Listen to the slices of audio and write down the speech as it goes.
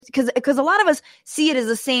because a lot of us see it as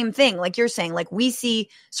the same thing. Like you're saying, like we see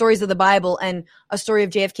stories of the Bible and a story of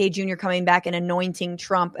JFK Jr. coming back and anointing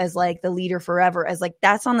Trump as like the leader forever, as like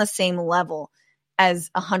that's on the same level as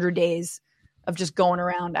 100 days of just going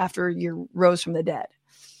around after you rose from the dead.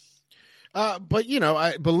 But,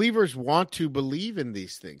 believers want to believe in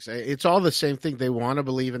these things. It's all the same thing. They want to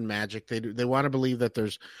believe in magic. They want to believe that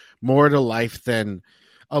there's more to life than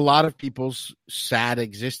a lot of people's sad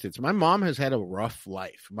existence. My mom has had a rough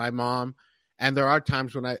life. And there are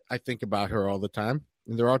times when I think about her all the time.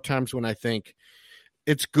 And there are times when I think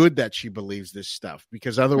it's good that she believes this stuff,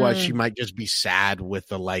 because otherwise she might just be sad with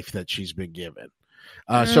the life that she's been given.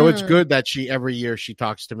 So it's good that every year she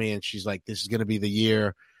talks to me and she's like, this is going to be the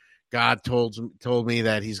year God told me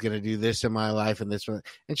that he's going to do this in my life and this one.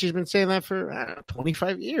 And she's been saying that for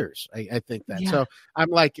 25 years. I think that. Yeah. So I'm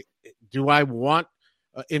like, do I want,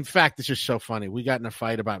 in fact, this is so funny. We got in a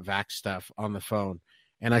fight about vax stuff on the phone.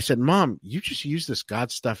 And I said, Mom, you just use this God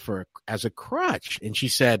stuff as a crutch. And she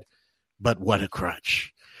said, but what a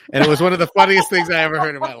crutch. And it was one of the funniest things I ever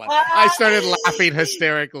heard in my life. I started laughing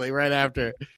hysterically right after.